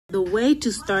The way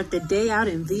to start the day out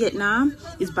in Vietnam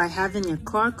is by having a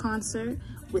car concert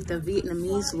with a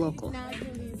Vietnamese local.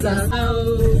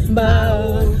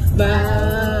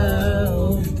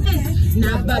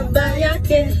 Na baba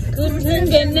yake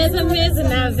kutengeneza meza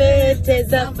na vete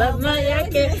za baba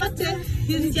yake.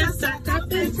 He's just a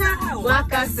carpenter,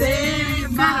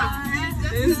 wakasema.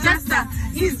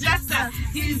 He's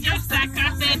just a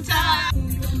carpenter.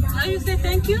 How you say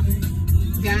thank you?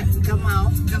 Come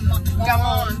on.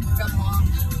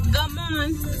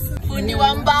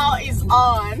 Mariithawamburu is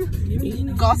on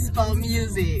gospel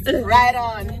music. Right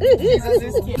on. Jesus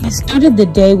is cute. I started the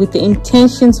day with the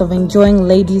intentions of enjoying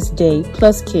Ladies' Day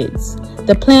plus kids.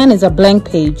 The plan is a blank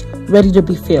page ready to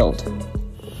be filled.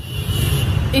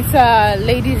 It's a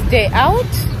Ladies' Day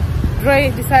out.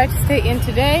 Dre decided to stay in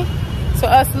today. So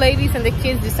us ladies and the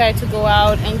kids decided to go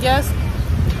out and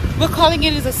we're calling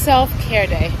it as a self-care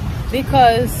day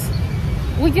because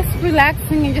we're just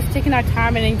relaxing and just taking our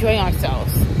time and enjoying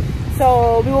ourselves.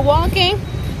 So we were walking.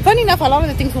 Funny enough, a lot of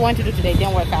the things we wanted to do today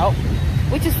didn't work out,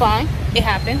 which is fine. It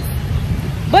happens.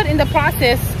 But in the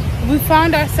process, we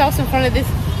found ourselves in front of this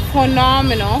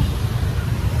phenomenal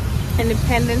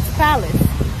Independence Palace.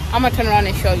 I'm gonna turn around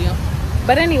and show you.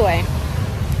 But anyway,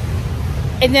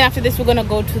 and then after this, we're gonna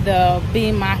go to the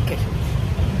Bean Market.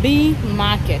 Bean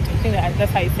Market. I think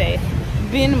that's how you say it.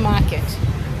 Bean Market.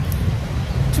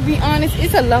 To be honest,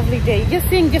 it's a lovely day. Just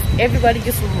seeing everybody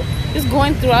just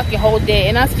going throughout the whole day,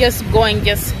 and us just going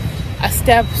just a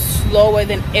step slower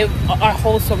than our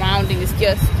whole surrounding. It's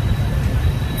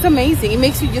amazing. It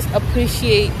makes you just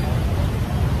appreciate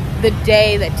the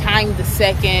day, the time, the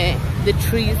second, the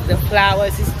trees, the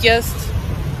flowers. It's just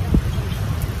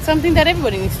something that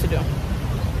everybody needs to do.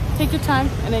 Take your time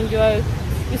and enjoy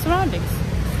your surroundings.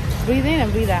 Breathe in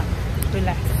and breathe out.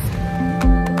 Relax.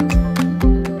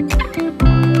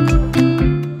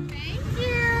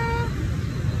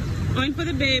 One for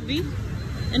the baby,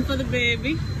 and for the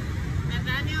baby.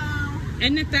 Nathaniel.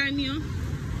 And Nathaniel.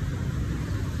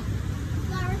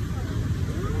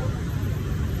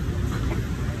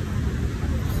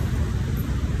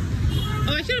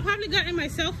 Oh, I should have probably gotten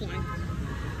myself one.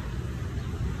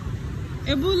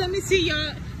 Hey, boo, let me see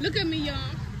y'all. Look at me,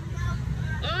 y'all.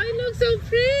 Oh, you look so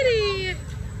pretty.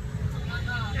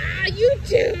 Ah, you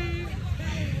too.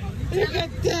 Look at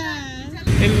that.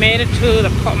 We made it to the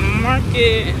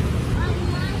market.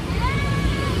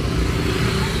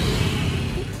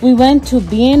 We went to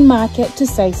Bean Market to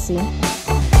sightsee.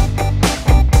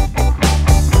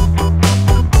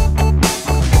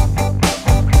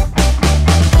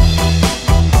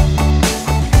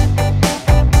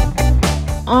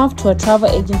 Off to a travel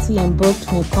agency and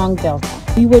booked Mekong Delta.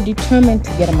 We were determined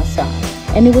to get a massage,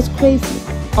 and it was crazy.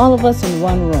 All of us in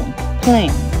one room.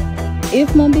 Plan.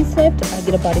 If Mombi slept, I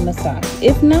get a body massage.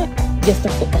 If not, just a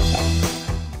foot massage.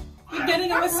 You're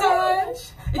getting a massage.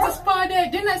 It's a spa day.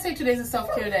 Didn't I say today's a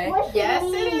self-care day? Yes,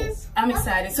 it is. I'm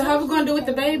excited. So how are we going to do with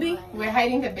the baby? We're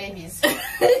hiding the babies.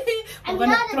 I'm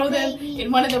going to throw them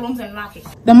in one of the rooms and lock it.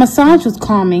 The massage was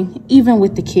calming, even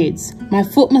with the kids. My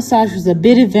foot massage was a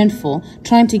bit eventful,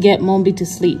 trying to get Mombi to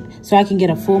sleep so I can get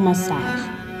a full massage.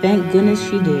 Thank goodness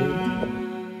she did.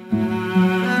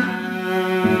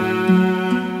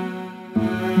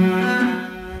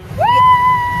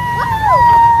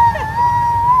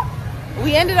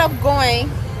 We ended up going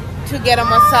to get a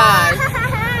massage.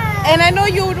 And I know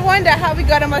you would wonder how we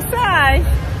got a massage.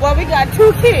 Well, we got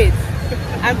 2 kids.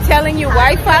 I'm telling you,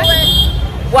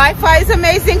 Wi-Fi is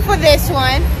amazing for this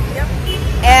one. Yep.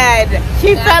 And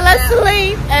she fell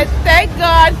asleep, and thank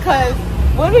God, because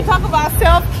when we talk about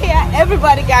self-care,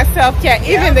 everybody got self-care,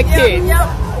 even the kids.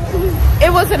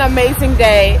 It was an amazing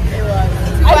day. It was.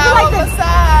 I like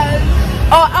massage.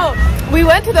 Oh, we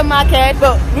went to the market,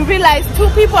 but we realized 2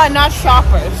 people are not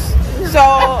shoppers. So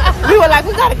we were like,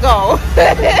 we gotta go.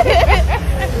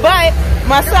 But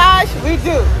massage, we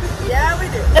do. Yeah, we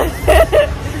do.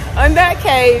 In that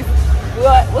case,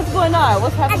 what's going on?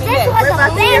 What's happening next? We're about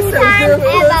to get some good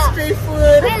food, street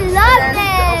food. We love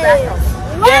it.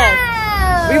 Wow. Yes.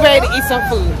 We ready to eat some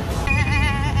food.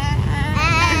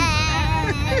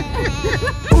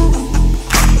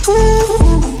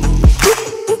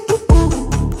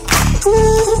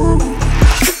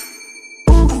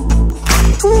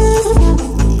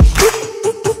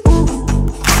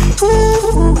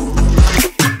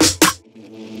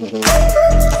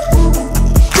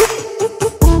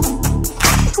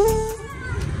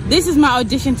 This is my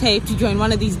audition tape to join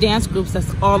one of these dance groups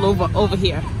that's all over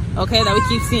here. Okay, that we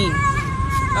keep seeing.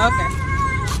 Okay.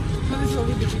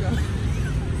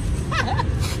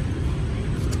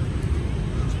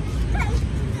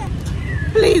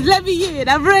 Please let me in.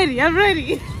 I'm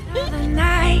ready. The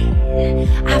night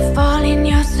I fall in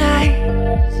your sight.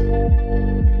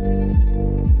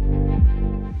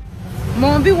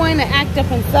 Mom be wanting to act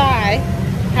up inside.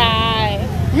 Hi.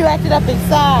 You acted up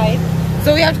inside.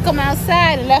 So we have to come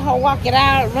outside and let her walk it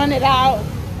out, run it out,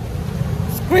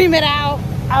 scream it out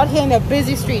here in the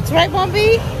busy streets. Right,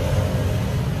 Bumpy?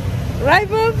 Right,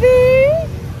 Bumpy?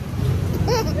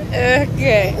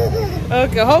 Okay.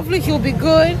 Okay, hopefully she'll be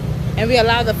good and we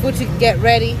allow the food to get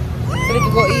ready so we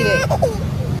can go eat it.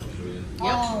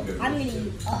 Oh, I'm gonna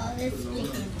eat all this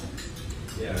chicken.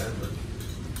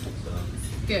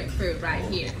 Good food right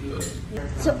here.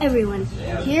 So everyone,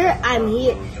 I'm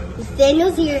here.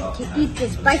 Daniel's here to eat the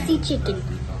spicy chicken.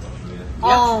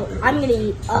 Oh, I'm gonna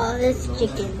eat all this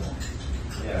chicken.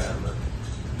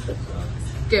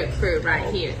 Good food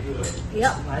right here.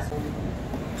 Yep.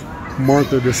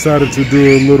 Martha decided to do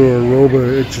a little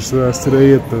aerobic exercise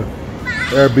today at the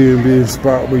Airbnb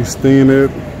spot we're staying at.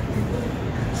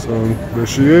 So there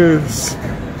she is.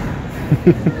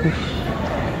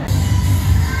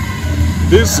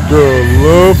 This girl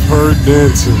loves her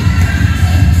dancing.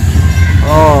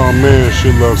 Oh man,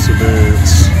 she loves to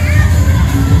dance.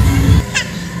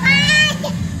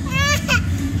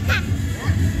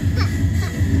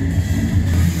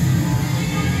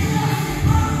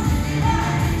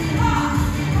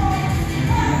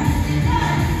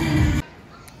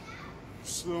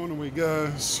 So anyway,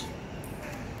 guys,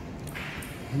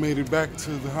 made it back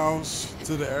to the house,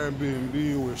 to the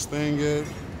Airbnb we're staying at.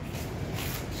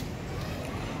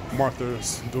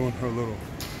 Martha's doing her little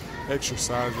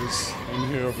exercises in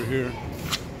here, over here.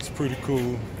 It's pretty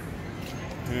cool.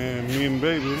 And me and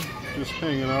baby just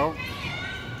hanging out.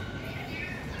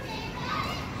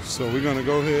 So we're gonna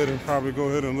go ahead and probably go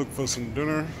ahead and look for some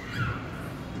dinner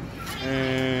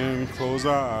and close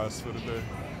our eyes for the day.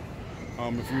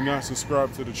 If you're not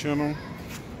subscribed to the channel,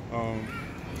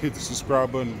 hit the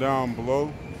subscribe button down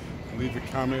below. Leave a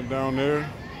comment down there.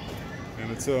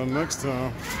 And until next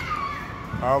time,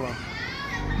 holla.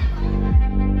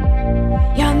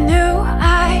 Your new